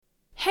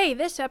Hey,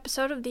 this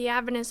episode of the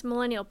Adventist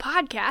Millennial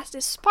Podcast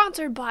is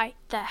sponsored by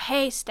The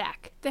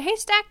Haystack. The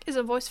Haystack is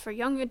a voice for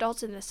young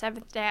adults in the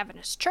Seventh-day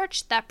Adventist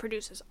Church that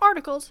produces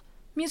articles,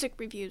 music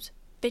reviews,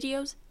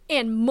 videos,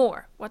 and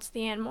more. What's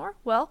the and more?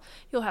 Well,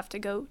 you'll have to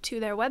go to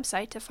their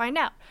website to find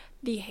out.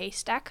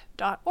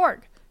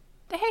 thehaystack.org.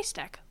 The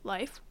Haystack.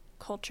 Life,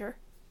 Culture,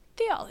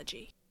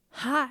 Theology.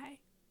 Hi.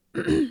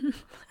 I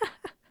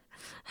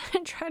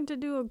tried to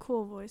do a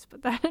cool voice,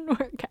 but that didn't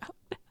work out.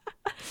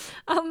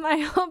 I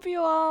hope you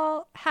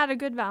all had a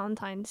good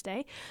Valentine's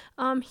Day.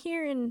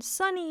 Here in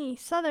sunny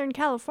Southern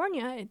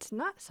California, it's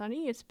not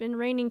sunny. It's been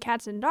raining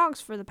cats and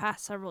dogs for the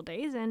past several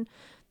days, and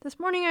this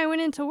morning I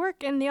went into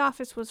work and the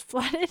office was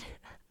flooded.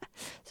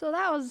 So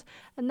that was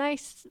a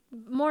nice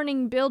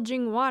morning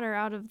bilging water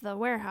out of the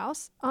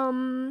warehouse.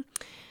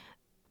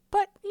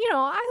 But,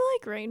 I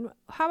like rain.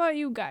 How about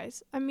you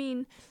guys? I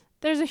mean,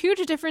 there's a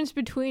huge difference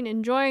between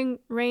enjoying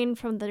rain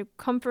from the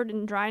comfort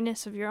and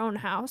dryness of your own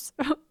house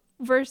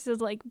versus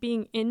like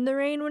being in the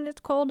rain when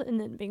it's cold and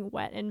then being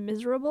wet and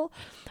miserable.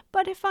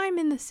 But if I'm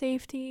in the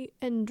safety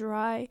and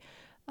dry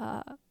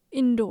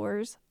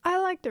indoors, I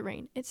like the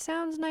rain. It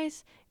sounds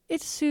nice.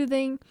 It's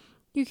soothing.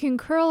 You can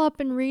curl up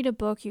and read a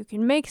book. You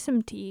can make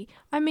some tea.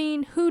 I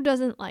mean, who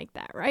doesn't like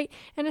that, right?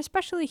 And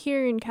especially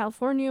here in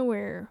California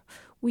where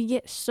we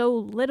get so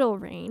little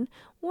rain,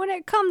 when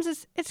it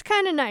comes, it's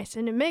kind of nice,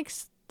 and it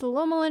makes the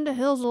Loma Linda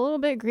Hills a little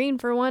bit green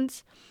for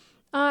once.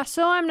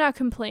 So I'm not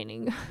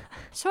complaining.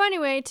 So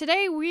anyway,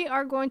 today we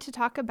are going to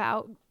talk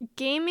about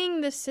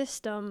gaming the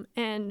system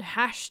and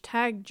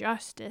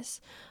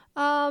 #justice.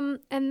 And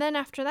then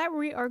after that,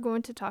 we are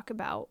going to talk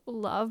about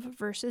love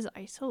versus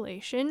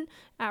isolation,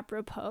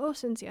 apropos,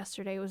 since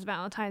yesterday was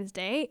Valentine's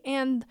Day,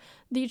 and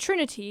the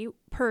Trinity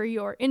per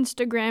your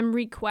Instagram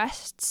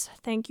requests.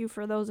 Thank you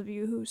for those of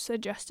you who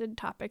suggested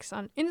topics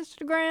on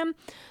Instagram.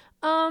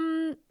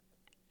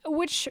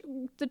 Which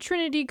the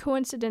Trinity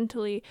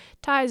coincidentally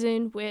ties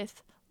in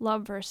with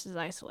love versus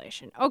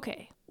isolation.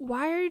 Okay,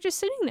 why are you just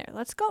sitting there?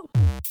 Let's go.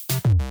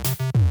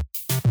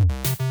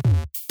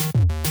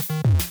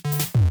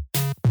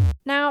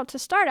 Now, to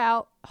start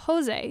out,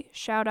 Jose,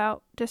 shout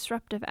out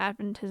Disruptive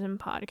Adventism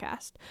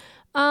Podcast,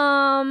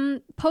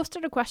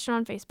 posted a question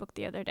on Facebook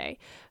the other day,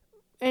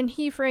 and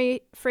he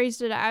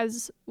phrased it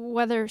as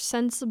whether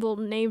sensible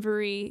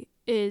knavery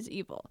is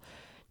evil.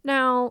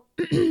 Now,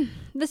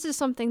 this is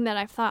something that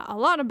I've thought a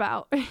lot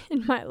about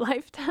in my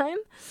lifetime,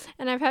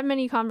 and I've had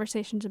many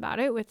conversations about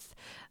it with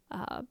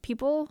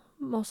people,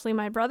 mostly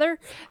my brother,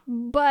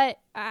 but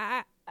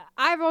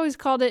I've always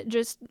called it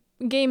just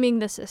gaming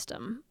the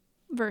system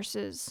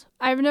versus,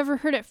 I've never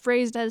heard it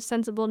phrased as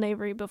sensible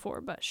knavery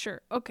before, but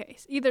sure, okay,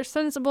 either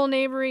sensible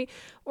knavery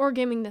or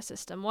gaming the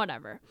system,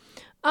 whatever.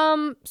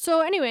 So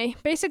anyway,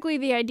 basically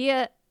the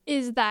idea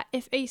is that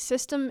if a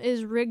system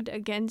is rigged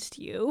against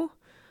you,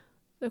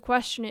 the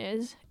question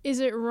is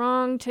it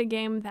wrong to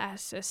game that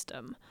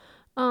system?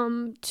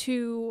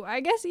 To, I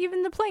guess,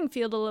 even the playing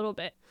field a little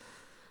bit.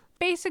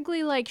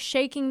 Basically like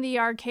shaking the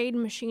arcade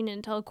machine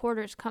until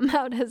quarters come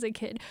out as a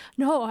kid.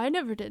 No, I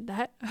never did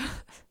that.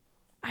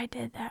 I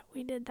did that.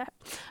 We did that.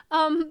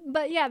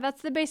 But yeah,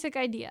 that's the basic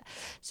idea.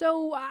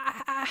 So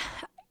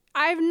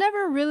I've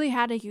never really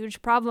had a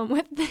huge problem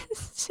with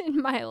this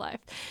in my life.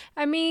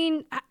 I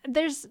mean,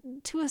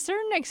 to a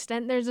certain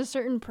extent, there's a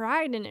certain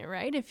pride in it,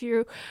 right? If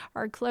you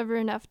are clever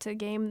enough to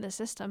game the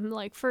system.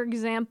 Like, for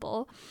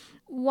example,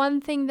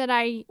 one thing that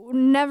I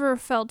never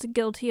felt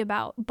guilty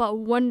about, but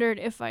wondered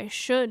if I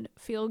should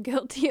feel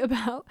guilty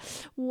about,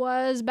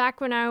 was back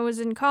when I was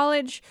in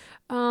college,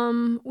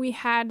 we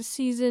had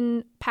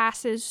season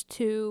passes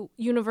to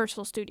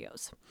Universal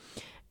Studios.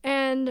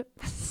 And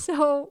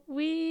so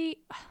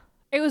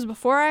it was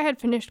before I had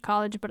finished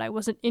college, but I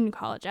wasn't in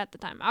college at the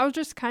time. I was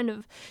just kind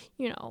of,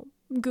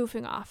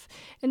 goofing off.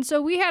 And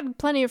so we had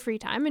plenty of free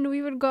time, and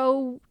we would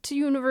go to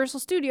Universal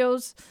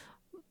Studios.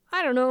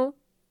 I don't know.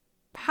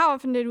 How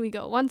often did we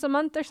go? Once a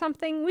month or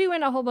something? We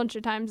went a whole bunch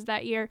of times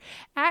that year.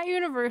 At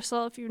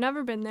Universal, if you've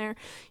never been there,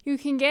 you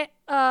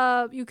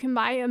can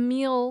buy a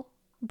meal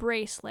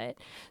bracelet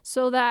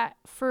so that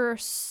for a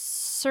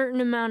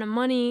certain amount of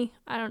money,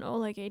 I don't know,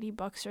 like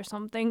 $80 or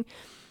something,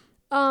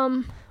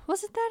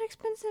 was it that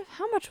expensive?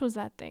 How much was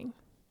that thing?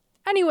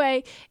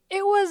 Anyway,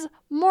 it was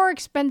more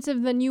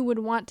expensive than you would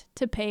want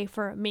to pay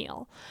for a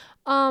meal.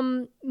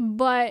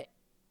 But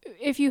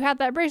if you had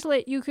that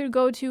bracelet, you could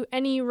go to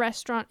any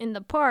restaurant in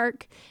the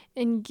park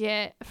and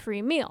get a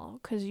free meal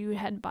because you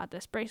had bought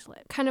this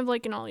bracelet. Kind of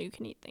like an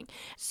all-you-can-eat thing.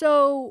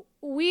 So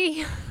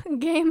we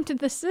gamed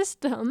the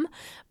system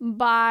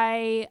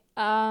by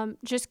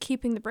just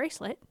keeping the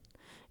bracelet.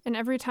 And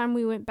every time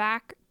we went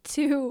back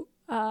to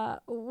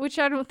which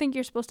I don't think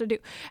you're supposed to do.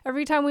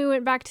 Every time we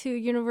went back to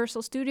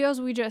Universal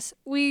Studios,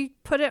 we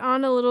put it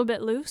on a little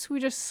bit loose. We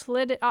just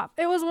slid it off.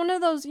 It was one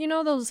of those,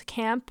 those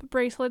camp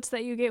bracelets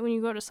that you get when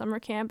you go to summer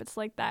camp. It's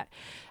like that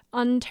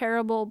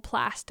unterrible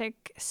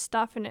plastic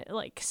stuff, and it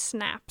like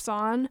snaps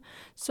on.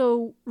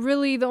 So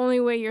really the only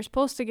way you're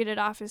supposed to get it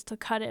off is to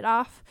cut it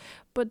off.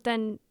 But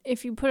then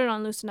if you put it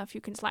on loose enough, you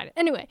can slide it.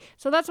 Anyway,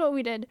 so that's what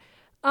we did.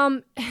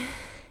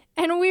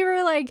 And we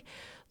were like,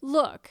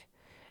 look,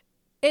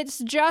 it's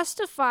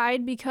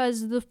justified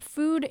because the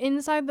food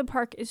inside the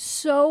park is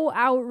so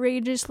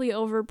outrageously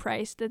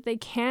overpriced that they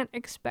can't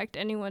expect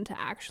anyone to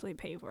actually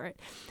pay for it.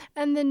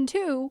 And then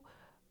 2,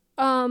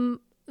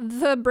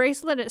 the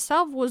bracelet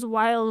itself was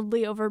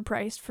wildly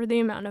overpriced for the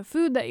amount of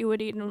food that you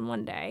would eat in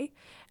one day.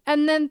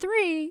 And then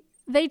 3,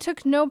 they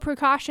took no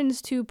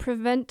precautions to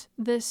prevent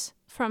this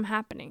from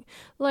happening.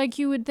 Like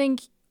you would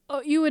think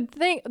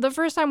the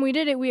first time we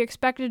did it, we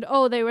expected,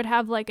 they would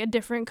have like a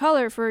different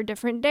color for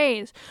different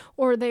days,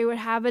 or they would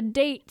have a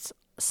date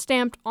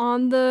stamped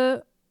on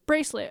the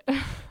bracelet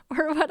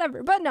or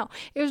whatever. But no,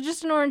 it was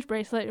just an orange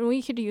bracelet and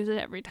we could use it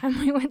every time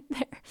we went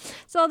there.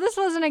 So this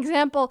was an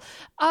example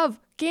of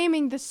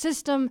gaming the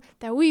system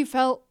that we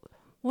felt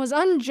was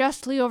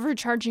unjustly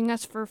overcharging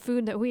us for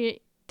food that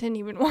we didn't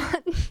even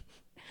want.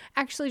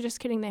 Actually, just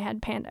kidding. They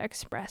had Panda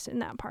Express in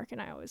that park, and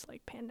I always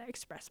like Panda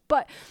Express.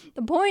 But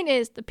the point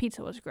is, the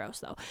pizza was gross,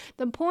 though.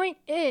 The point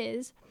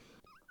is,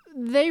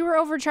 they were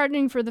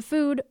overcharging for the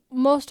food,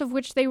 most of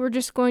which they were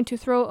just going to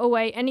throw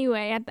away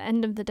anyway at the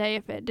end of the day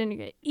if it didn't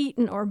get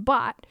eaten or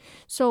bought.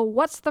 So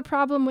what's the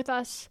problem with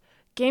us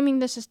gaming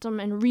the system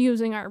and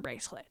reusing our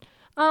bracelet?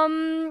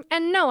 And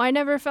no, I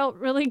never felt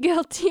really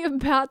guilty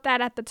about that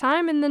at the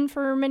time, and then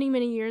for many,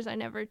 many years I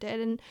never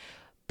did.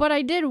 But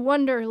I did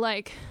wonder,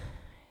 like,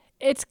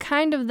 it's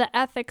kind of the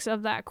ethics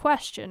of that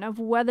question of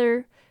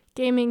whether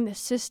gaming the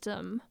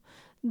system,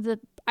 the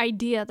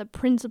idea, the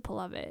principle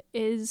of it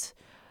is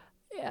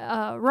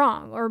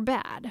wrong or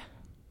bad.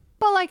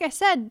 But like I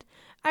said,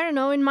 I don't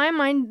know, in my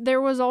mind, there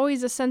was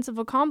always a sense of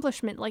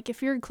accomplishment. Like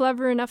if you're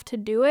clever enough to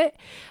do it,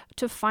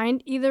 to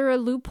find either a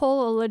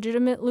loophole, a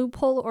legitimate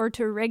loophole, or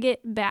to rig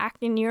it back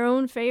in your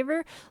own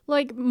favor,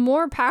 like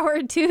more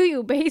power to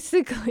you,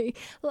 basically.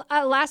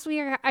 Last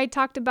week, I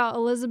talked about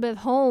Elizabeth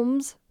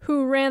Holmes,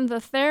 who ran the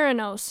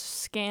Theranos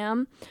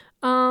scam.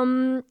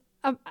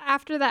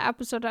 After that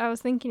episode, I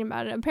was thinking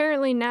about it.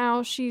 Apparently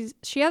now she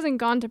hasn't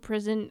gone to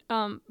prison.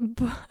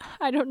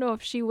 I don't know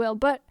if she will,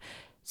 but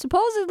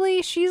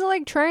supposedly she's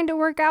like trying to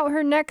work out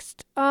her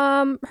next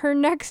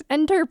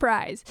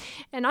enterprise.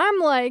 And I'm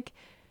like,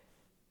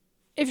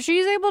 if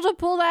she's able to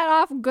pull that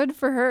off, good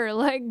for her.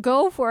 Like,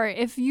 go for it.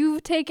 If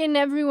you've taken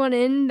everyone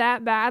in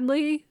that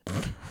badly,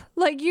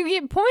 like, you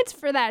get points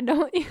for that,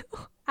 don't you?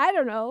 I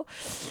don't know.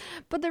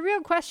 But the real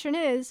question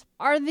is,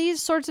 are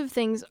these sorts of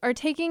things are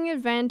taking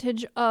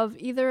advantage of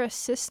either a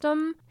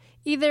system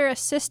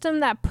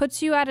that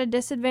puts you at a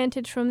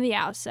disadvantage from the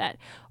outset,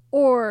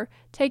 or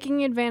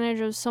taking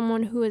advantage of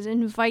someone who is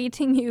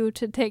inviting you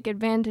to take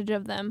advantage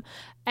of them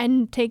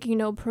and taking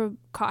no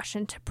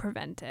precaution to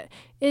prevent it?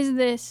 Is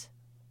this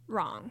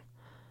wrong?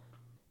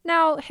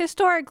 Now,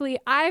 historically,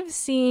 I've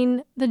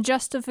seen the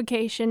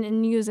justification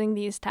in using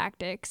these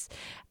tactics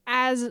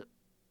as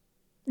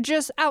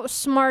just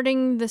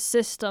outsmarting the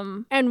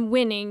system and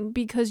winning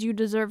because you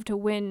deserve to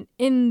win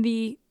in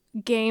the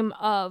game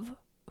of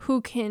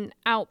who can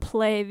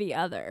outplay the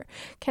other.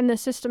 Can the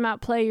system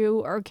outplay you,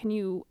 or can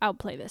you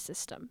outplay the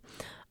system?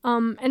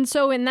 And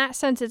so in that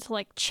sense, it's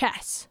like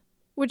chess,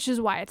 which is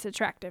why it's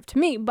attractive to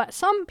me. But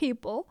some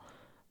people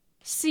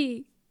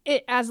see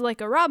it as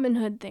like a Robin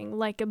Hood thing,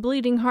 like a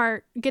bleeding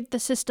heart, get the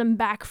system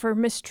back for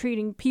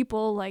mistreating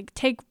people, like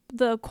take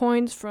the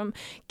coins from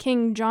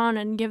King John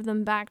and give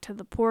them back to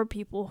the poor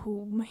people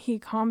whom he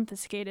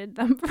confiscated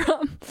them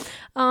from.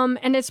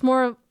 And it's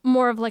more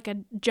of like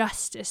a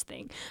justice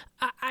thing.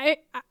 I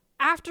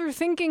after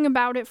thinking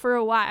about it for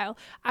a while,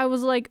 I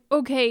was like,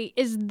 okay,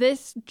 is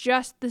this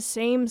just the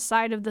same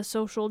side of the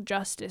social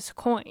justice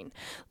coin?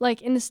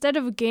 Like, instead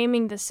of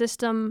gaming the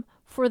system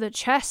for the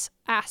chess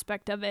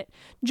aspect of it,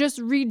 just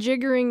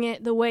rejiggering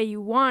it the way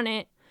you want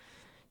it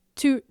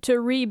to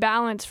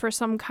rebalance for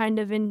some kind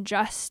of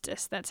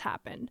injustice that's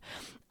happened.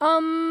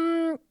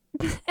 And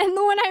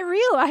when I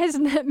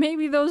realized that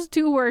maybe those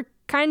two were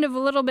kind of a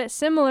little bit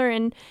similar,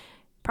 and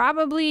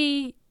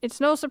probably it's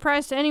no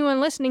surprise to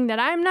anyone listening that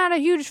I'm not a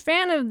huge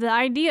fan of the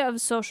idea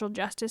of social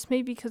justice,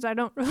 maybe because I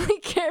don't really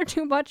care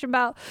too much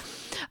about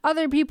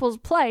other people's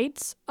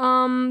plights.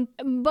 But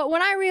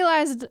when I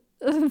realized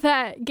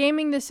that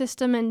gaming the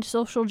system and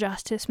social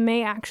justice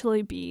may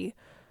actually be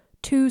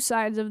two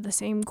sides of the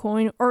same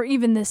coin, or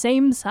even the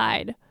same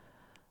side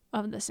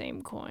of the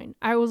same coin,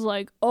 I was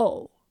like,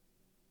 oh,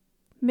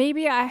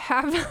 maybe I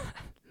have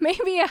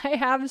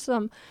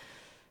some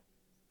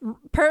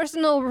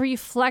personal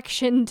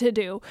reflection to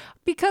do.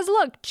 Because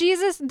look,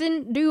 Jesus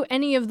didn't do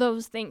any of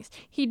those things.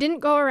 He didn't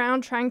go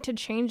around trying to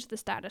change the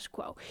status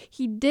quo.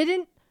 He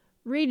didn't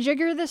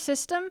rejigger the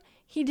system.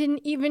 He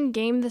didn't even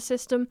game the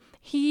system.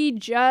 He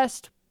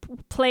just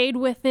played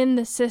within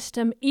the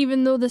system,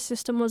 even though the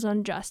system was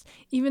unjust,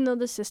 even though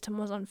the system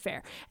was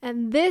unfair.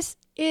 And this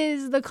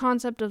is the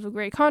concept of the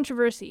great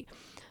controversy.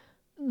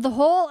 The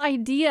whole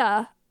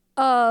idea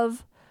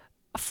of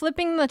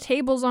flipping the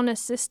tables on a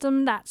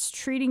system that's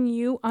treating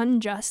you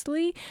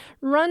unjustly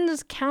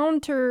runs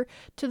counter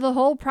to the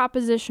whole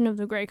proposition of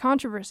the great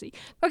controversy.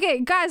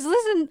 Okay, guys,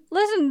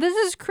 listen, this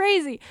is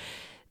crazy.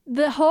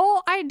 The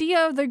whole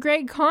idea of the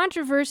great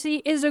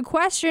controversy is a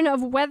question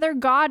of whether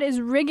God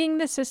is rigging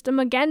the system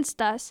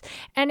against us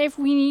and if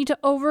we need to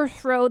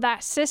overthrow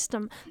that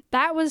system.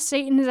 That was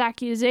Satan's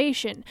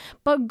accusation.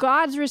 But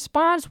God's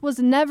response was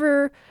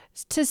never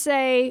to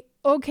say,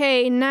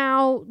 okay,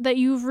 now that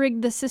you've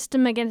rigged the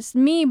system against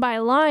me by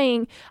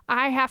lying,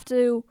 I have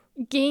to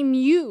game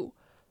you.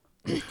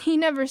 He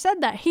never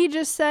said that. He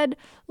just said,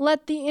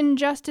 let the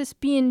injustice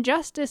be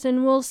injustice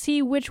and we'll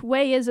see which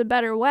way is a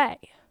better way.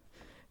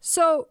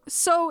 So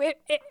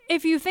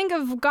if you think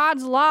of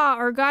God's law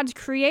or God's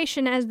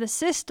creation as the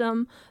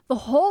system, the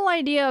whole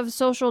idea of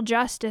social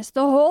justice,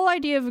 the whole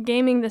idea of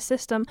gaming the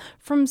system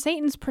from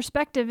Satan's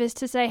perspective is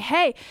to say,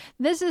 hey,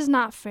 this is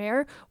not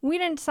fair. We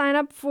didn't sign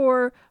up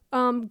for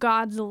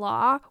God's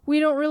law.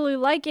 We don't really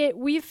like it.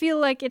 We feel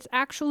like it's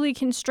actually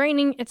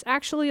constraining. It's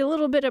actually a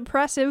little bit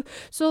oppressive.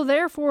 So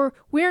therefore,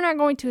 we're not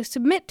going to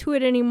submit to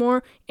it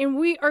anymore, and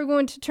we are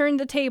going to turn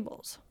the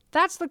tables.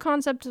 That's the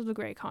concept of the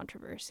great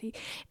controversy.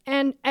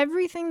 And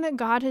everything that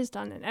God has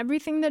done and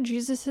everything that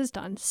Jesus has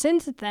done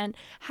since then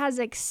has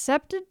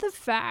accepted the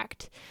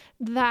fact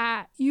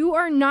that you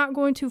are not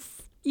going to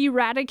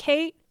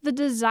eradicate the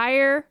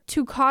desire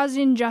to cause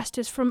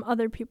injustice from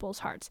other people's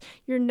hearts.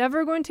 You're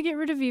never going to get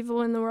rid of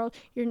evil in the world.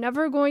 You're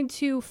never going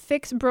to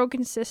fix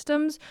broken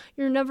systems.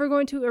 You're never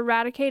going to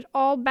eradicate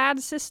all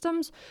bad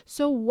systems.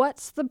 So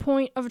what's the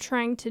point of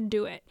trying to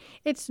do it?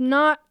 It's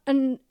not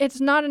an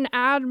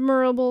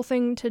admirable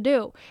thing to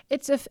do.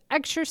 It's an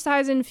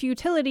exercise in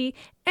futility,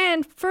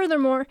 and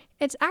furthermore,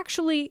 it's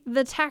actually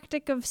the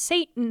tactic of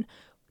Satan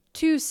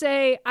to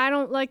say, I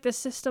don't like the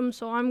system,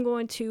 so I'm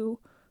going to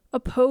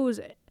oppose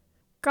it.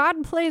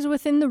 God plays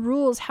within the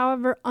rules,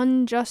 however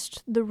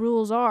unjust the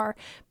rules are,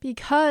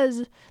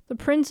 because the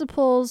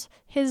principles,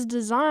 his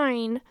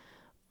design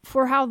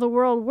for how the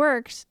world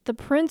works, the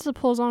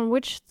principles on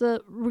which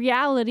the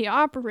reality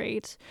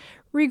operates,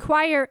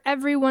 require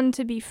everyone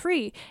to be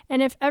free.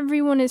 And if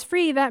everyone is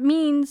free, that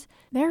means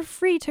they're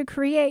free to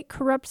create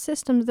corrupt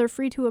systems. They're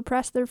free to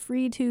oppress. They're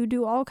free to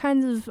do all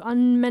kinds of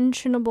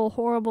unmentionable,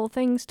 horrible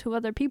things to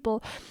other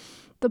people.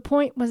 The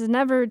point was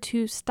never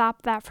to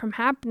stop that from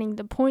happening.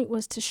 The point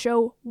was to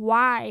show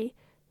why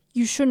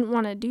you shouldn't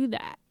want to do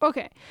that.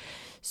 Okay,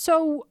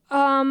 so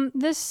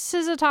this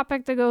is a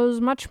topic that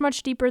goes much,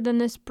 much deeper than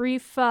this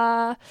brief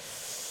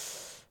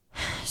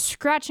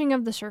scratching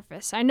of the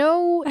surface. I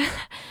know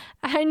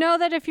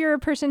that if you're a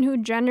person who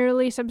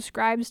generally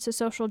subscribes to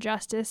social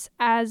justice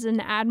as an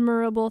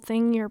admirable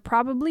thing, you're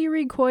probably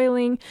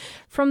recoiling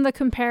from the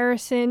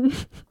comparison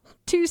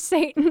to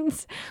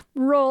Satan's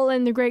role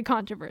in the great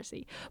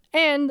controversy.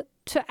 And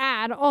to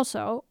add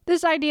also,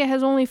 this idea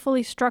has only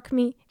fully struck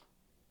me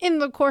in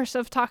the course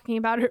of talking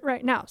about it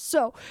right now.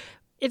 So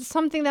it's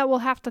something that we'll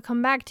have to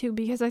come back to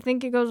because I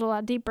think it goes a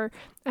lot deeper,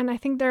 and I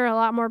think there are a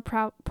lot more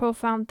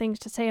profound things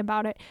to say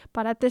about it.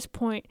 But at this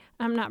point,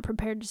 I'm not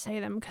prepared to say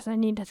them because I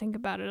need to think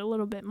about it a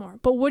little bit more.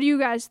 But what do you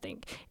guys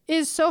think?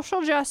 Is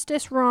social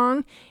justice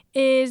wrong?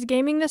 Is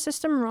gaming the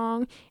system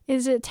wrong?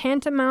 Is it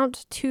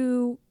tantamount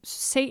to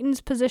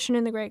Satan's position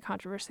in the great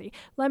controversy?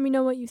 Let me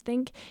know what you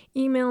think.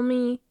 Email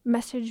me,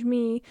 message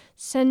me,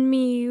 send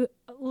me,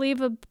 leave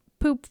a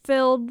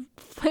poop-filled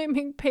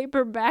flaming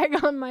paper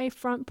bag on my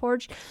front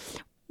porch.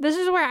 This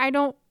is where I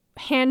don't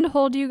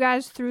handhold you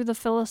guys through the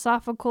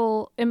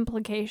philosophical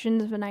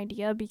implications of an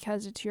idea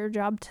because it's your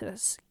job to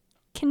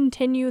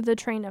continue the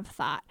train of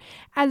thought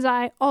as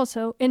I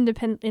also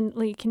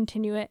independently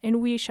continue it, and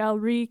we shall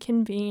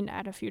reconvene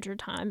at a future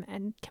time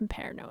and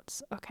compare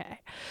notes. Okay,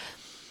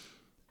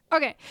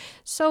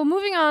 so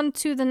moving on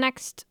to the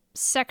next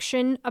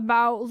section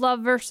about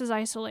love versus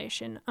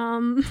isolation.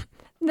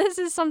 This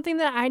is something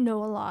that I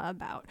know a lot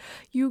about.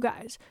 You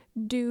guys,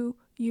 do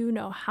you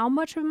know how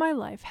much of my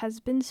life has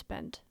been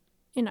spent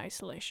in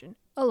isolation,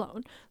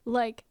 alone?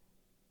 Like,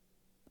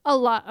 a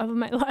lot of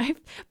my life.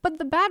 But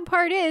the bad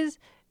part is,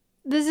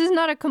 this is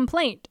not a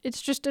complaint.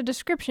 It's just a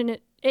description.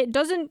 It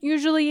doesn't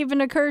usually even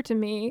occur to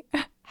me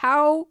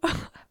how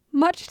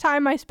much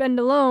time I spend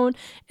alone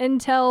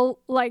until,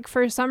 like,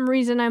 for some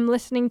reason I'm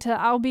listening to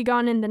I'll Be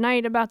Gone in the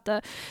Night about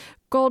the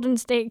Golden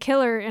State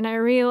Killer, and I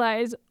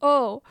realize,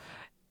 oh,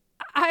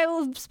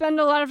 I'll spend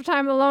a lot of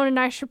time alone and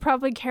I should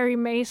probably carry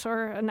mace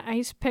or an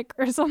ice pick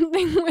or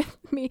something with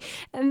me.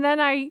 And then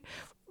I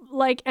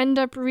end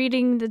up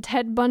reading the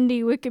Ted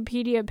Bundy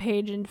Wikipedia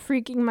page and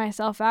freaking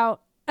myself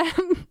out.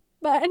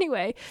 But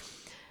anyway,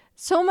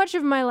 so much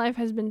of my life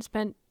has been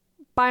spent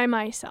by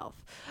myself.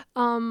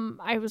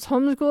 I was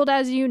homeschooled,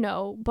 as you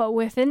know, but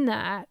within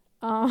that,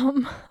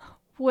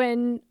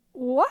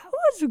 what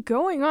was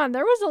going on?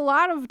 There was a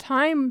lot of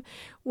time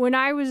when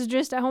I was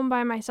just at home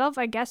by myself.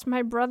 I guess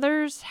my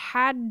brothers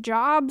had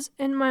jobs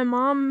and my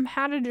mom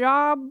had a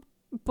job,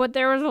 but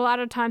there was a lot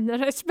of time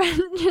that I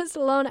spent just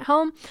alone at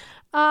home.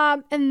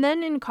 And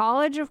then in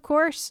college, of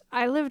course,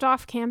 I lived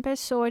off campus,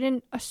 so I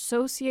didn't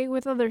associate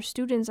with other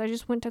students. I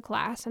just went to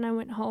class and I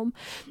went home.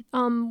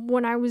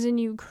 When I was in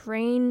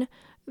Ukraine,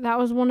 that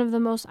was one of the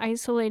most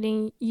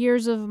isolating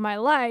years of my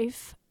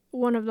life.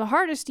 one of the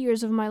hardest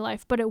years of my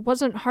life, but it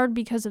wasn't hard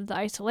because of the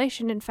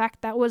isolation. In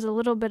fact, that was a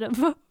little bit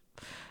of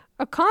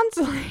a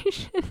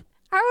consolation.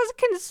 I was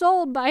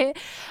consoled by it.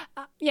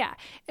 Yeah.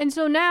 And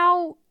so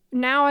now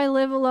I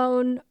live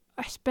alone.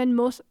 I spend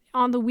most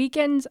on the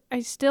weekends.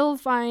 I still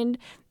find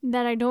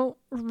that I don't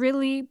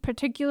really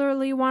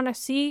particularly want to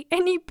see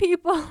any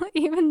people,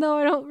 even though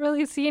I don't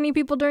really see any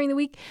people during the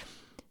week.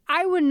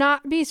 I would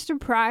not be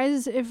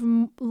surprised if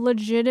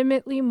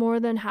legitimately more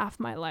than half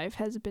my life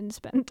has been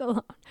spent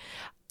alone.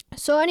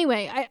 So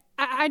anyway,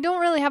 I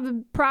don't really have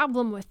a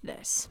problem with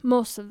this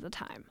most of the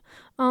time.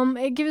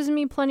 It gives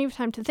me plenty of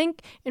time to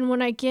think, and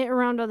when I get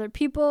around other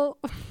people,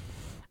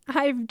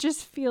 I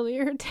just feel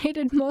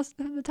irritated most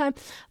of the time.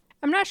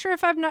 I'm not sure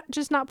if I've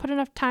not put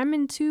enough time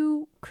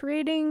into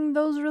creating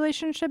those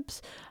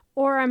relationships,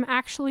 or I'm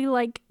actually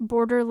like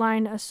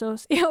borderline a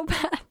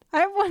sociopath.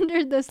 I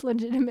wondered this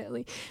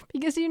legitimately,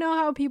 because you know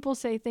how people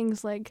say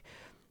things like,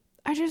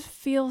 I just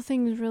feel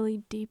things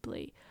really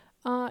deeply.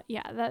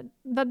 Yeah,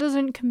 that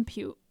doesn't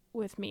compute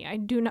with me. I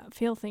do not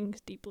feel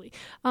things deeply.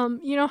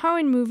 You know how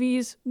in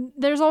movies,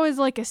 there's always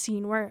like a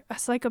scene where a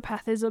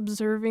psychopath is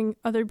observing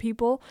other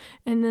people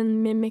and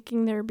then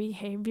mimicking their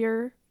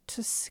behavior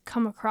to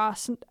come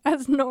across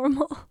as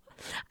normal.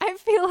 I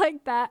feel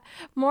like that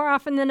more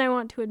often than I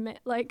want to admit.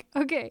 Like,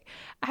 okay,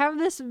 I have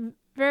this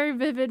very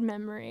vivid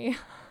memory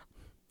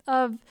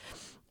of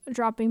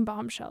dropping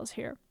bombshells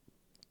here.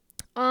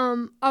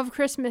 Of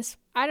Christmas,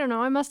 I don't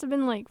know, I must have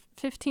been like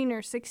 15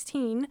 or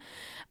 16,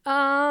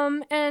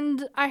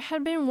 and I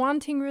had been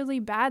wanting really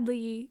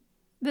badly,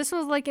 this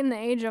was like in the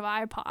age of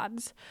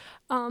iPods,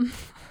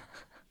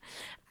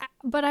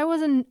 but I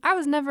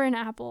was never an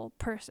Apple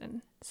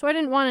person, so I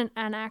didn't want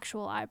an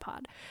actual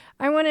iPod.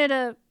 I wanted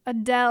a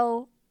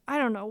Dell, I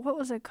don't know, what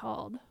was it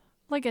called?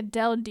 Like a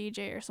Dell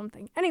DJ or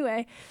something.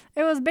 Anyway,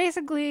 it was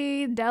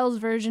basically Dell's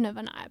version of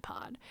an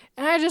iPod,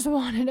 and I just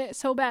wanted it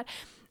so bad.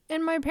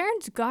 And my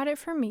parents got it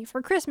for me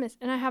for Christmas.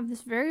 And I have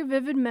this very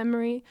vivid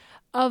memory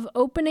of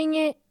opening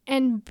it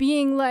and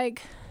being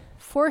like,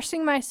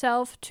 forcing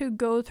myself to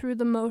go through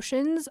the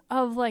motions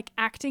of like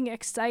acting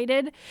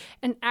excited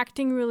and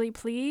acting really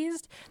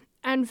pleased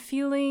and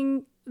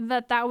feeling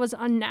that was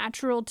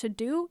unnatural to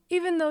do.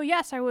 Even though,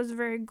 yes, I was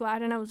very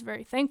glad and I was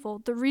very thankful.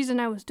 The reason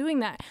I was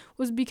doing that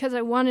was because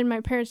I wanted my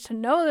parents to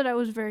know that I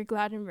was very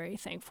glad and very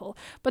thankful.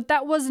 But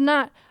that was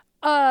not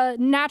a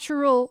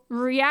natural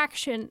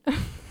reaction.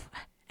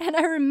 And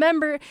I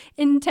remember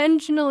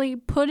intentionally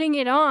putting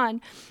it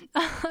on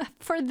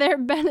for their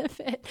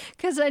benefit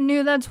because I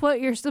knew that's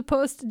what you're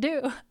supposed to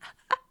do.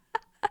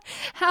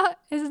 How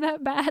is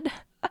that bad?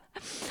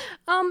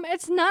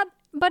 It's not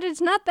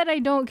that I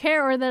don't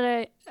care or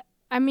that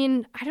I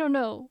mean, I don't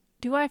know.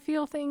 Do I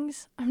feel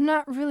things? I'm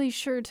not really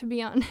sure, to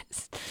be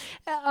honest.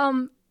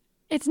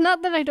 It's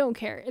not that I don't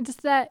care. It's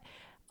that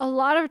a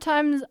lot of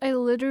times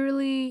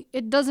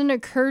it doesn't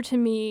occur to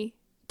me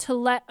to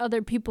let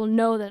other people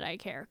know that I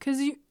care. Because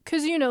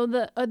you know,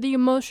 the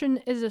emotion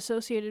is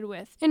associated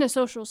with, in a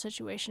social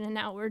situation, an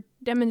outward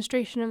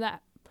demonstration of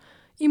that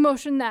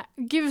emotion that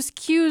gives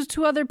cues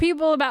to other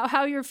people about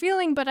how you're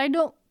feeling, but I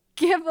don't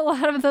give a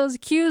lot of those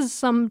cues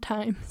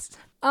sometimes.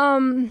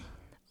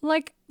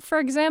 Like, for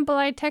example,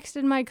 I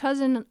texted my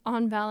cousin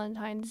on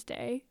Valentine's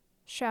Day.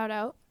 Shout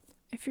out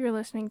if you're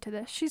listening to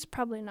this. She's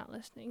probably not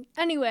listening.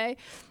 Anyway,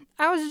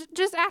 I was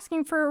just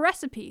asking for a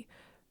recipe.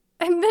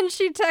 And then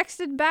she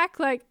texted back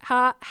like,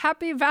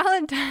 Happy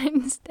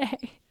Valentine's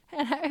Day.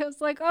 And I was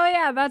like, oh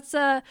yeah, that's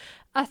a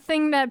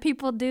thing that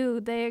people do.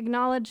 They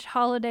acknowledge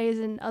holidays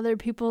and other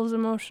people's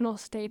emotional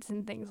states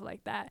and things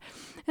like that.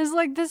 It's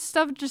like, this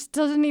stuff just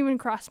doesn't even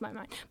cross my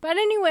mind. But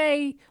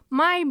anyway,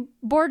 my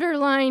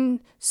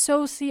borderline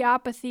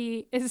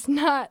sociopathy is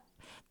not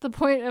the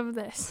point of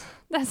this.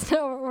 That's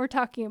not what we're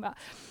talking about.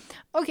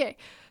 Okay,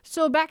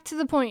 so back to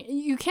the point.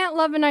 You can't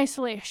love in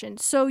isolation.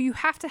 So you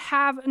have to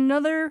have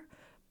another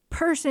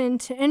person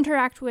to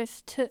interact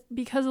with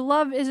because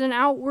love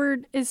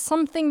is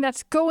something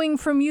that's going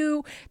from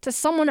you to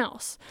someone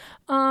else.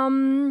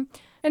 And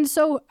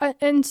so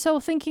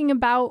thinking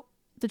about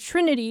the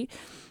Trinity,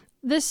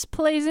 this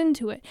plays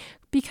into it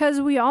because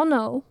we all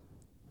know,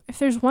 if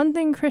there's one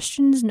thing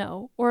Christians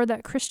know or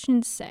that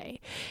Christians say,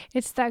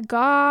 it's that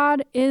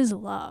God is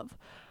love.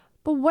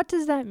 But what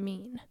does that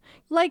mean?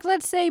 Like,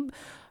 let's say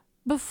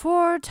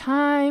before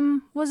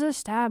time was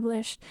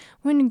established,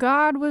 when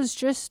God was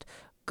just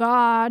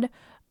God,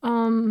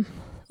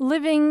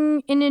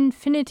 living in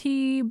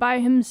infinity by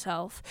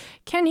himself,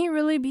 can he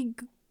really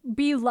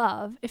be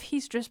love if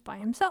he's just by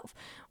himself?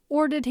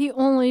 Or did he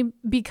only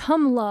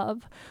become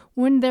love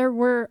when there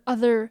were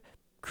other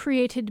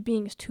created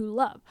beings to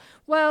love?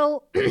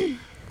 Well,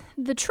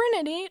 the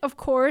Trinity, of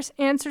course,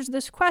 answers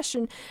this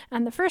question.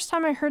 And the first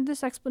time I heard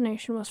this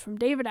explanation was from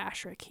David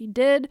Ashrick. He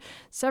did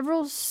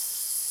several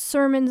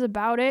sermons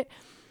about it.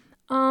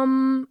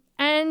 And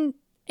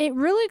it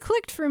really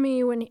clicked for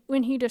me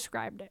when he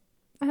described it.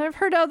 And I've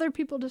heard other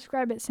people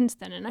describe it since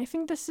then, and I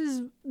think this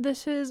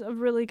is a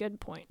really good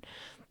point.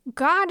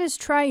 God is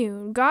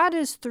triune. God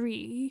is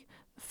three.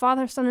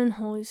 Father, Son, and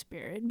Holy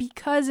Spirit,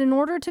 because in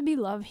order to be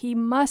love, he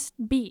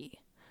must be.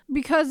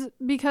 Because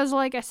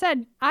like I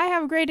said, I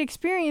have great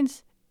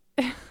experience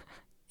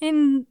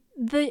in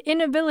the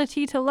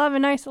inability to love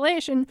in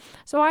isolation,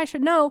 so I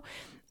should know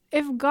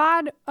if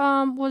God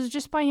was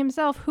just by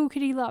himself, who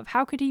could he love?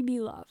 How could he be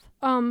love?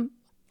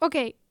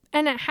 Okay,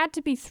 and it had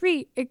to be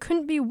 3. It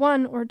couldn't be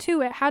 1 or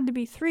 2. It had to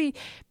be 3,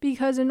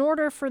 because in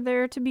order for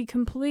there to be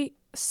complete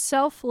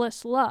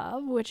selfless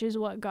love, which is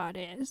what God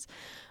is,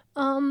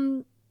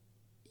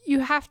 you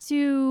have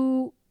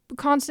to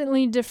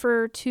constantly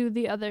defer to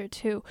the other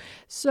 2.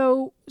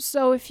 So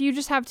if you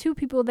just have 2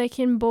 people, they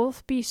can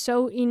both be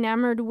so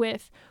enamored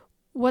with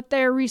what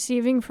they're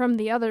receiving from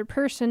the other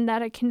person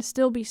that it can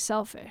still be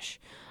selfish.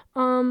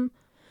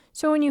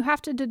 So when you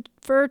have to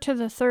defer to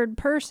the third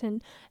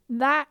person,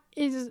 that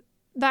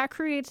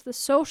creates the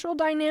social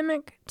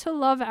dynamic to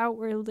love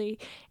outwardly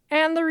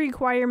and the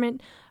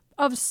requirement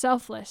of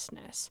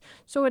selflessness.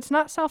 So it's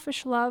not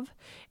selfish love,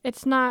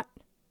 it's not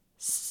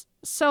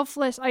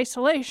selfless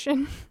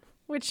isolation,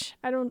 which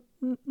I don't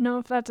know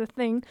if that's a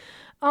thing,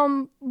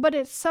 but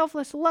it's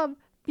selfless love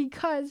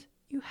because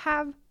you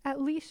have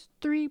at least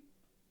 3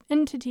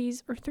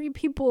 entities or 3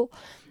 people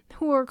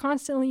who are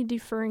constantly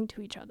deferring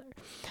to each other.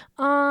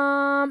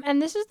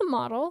 And this is the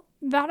model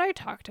that I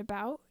talked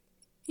about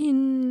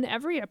in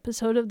every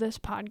episode of this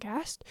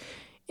podcast,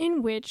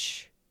 in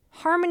which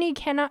harmony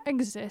cannot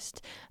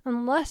exist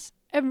unless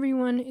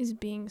everyone is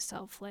being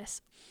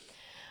selfless.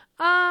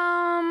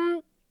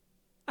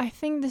 I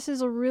think this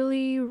is a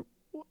really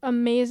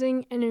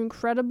amazing and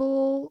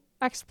incredible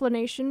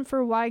explanation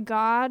for why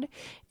God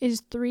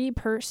is 3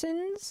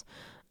 persons.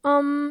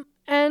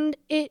 And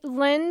it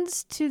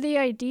lends to the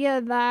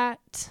idea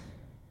that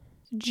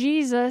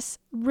Jesus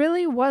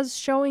really was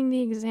showing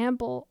the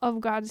example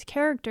of God's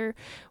character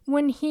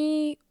when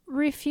he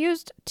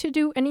refused to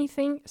do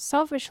anything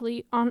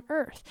selfishly on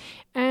earth.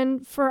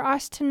 And for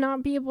us to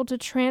not be able to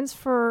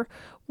transfer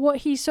what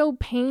he so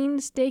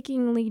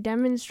painstakingly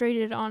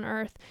demonstrated on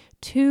earth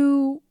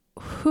to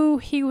who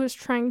he was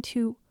trying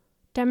to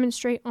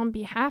demonstrate on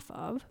behalf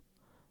of,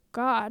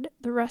 God,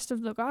 the rest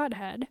of the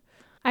Godhead,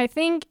 I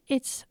think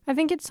it's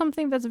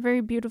something that's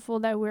very beautiful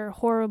that we're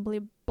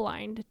horribly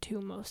blind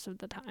to most of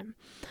the time.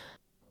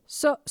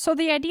 So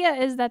the idea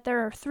is that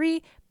there are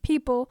 3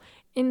 people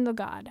in the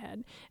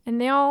Godhead, and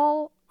they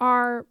all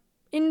are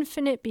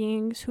infinite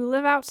beings who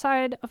live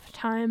outside of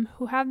time,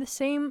 who have the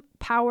same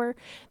power,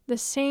 the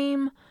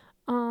same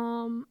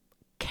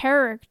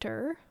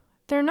character.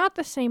 They're not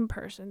the same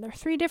person. They're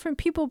 3 different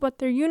people, but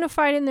they're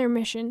unified in their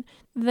mission,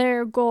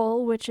 their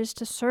goal, which is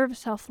to serve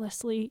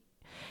selflessly,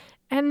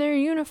 and they're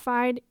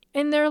unified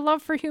in their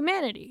love for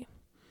humanity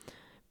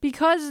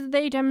because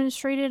they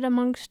demonstrated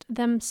amongst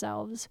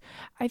themselves.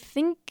 I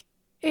think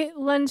it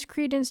lends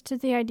credence to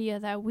the idea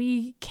that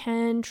we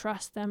can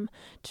trust them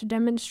to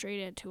demonstrate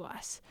it to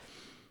us.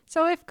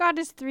 So if God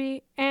is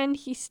 3 and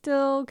he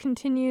still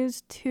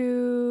continues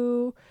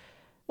to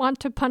want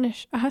to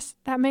punish us,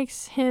 that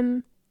makes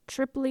him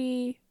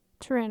triply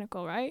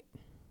tyrannical, right?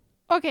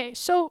 Okay,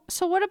 so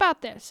what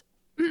about this?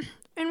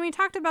 And we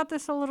talked about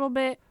this a little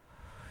bit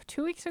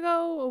 2 weeks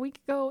ago, a week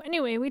ago.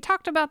 Anyway, we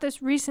talked about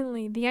this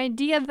recently. The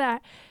idea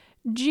that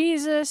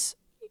Jesus,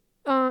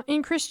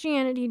 in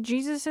Christianity,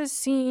 Jesus is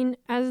seen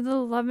as the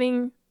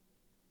loving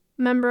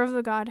member of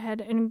the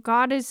Godhead, and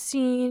God is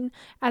seen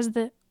as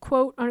the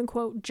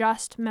quote-unquote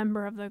just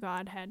member of the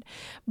Godhead.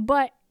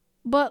 But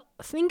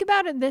think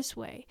about it this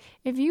way.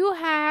 If you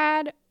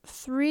had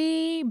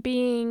 3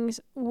 beings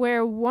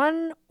where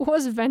one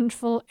was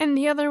vengeful and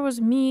the other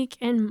was meek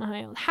and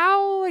mild,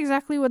 how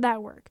exactly would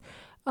that work?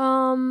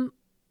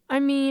 I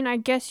mean, I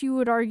guess you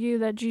would argue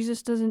that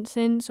Jesus doesn't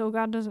sin, so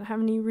God doesn't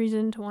have any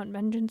reason to want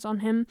vengeance on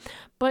him.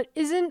 But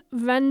isn't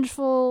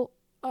vengeful,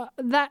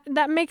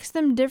 that makes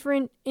them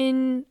different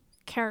in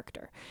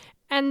character.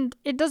 And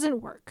it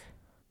doesn't work.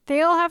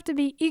 They all have to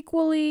be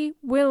equally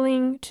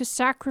willing to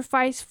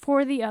sacrifice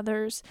for the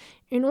others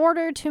in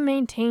order to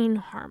maintain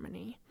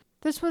harmony.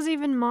 This was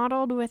even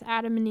modeled with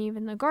Adam and Eve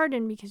in the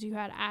garden, because you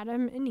had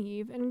Adam and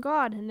Eve and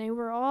God, and they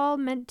were all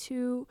meant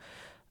to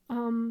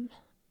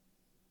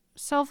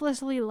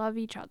selflessly love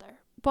each other.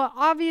 But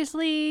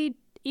obviously,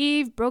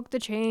 Eve broke the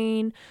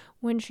chain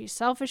when she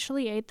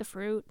selfishly ate the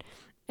fruit,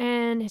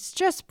 and it's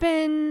just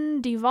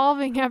been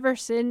devolving ever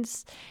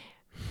since.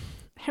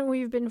 And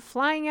we've been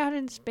flying out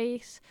in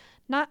space,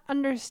 not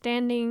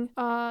understanding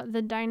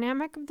the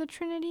dynamic of the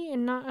Trinity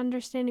and not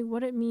understanding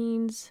what it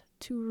means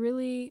to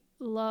really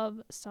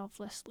love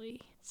selflessly.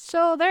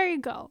 So there you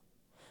go.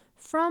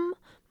 From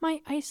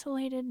my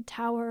isolated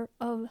tower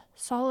of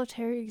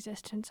solitary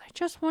existence, I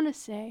just want to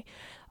say,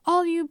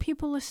 all you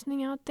people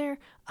listening out there,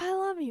 I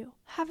love you.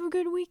 Have a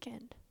good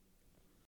weekend.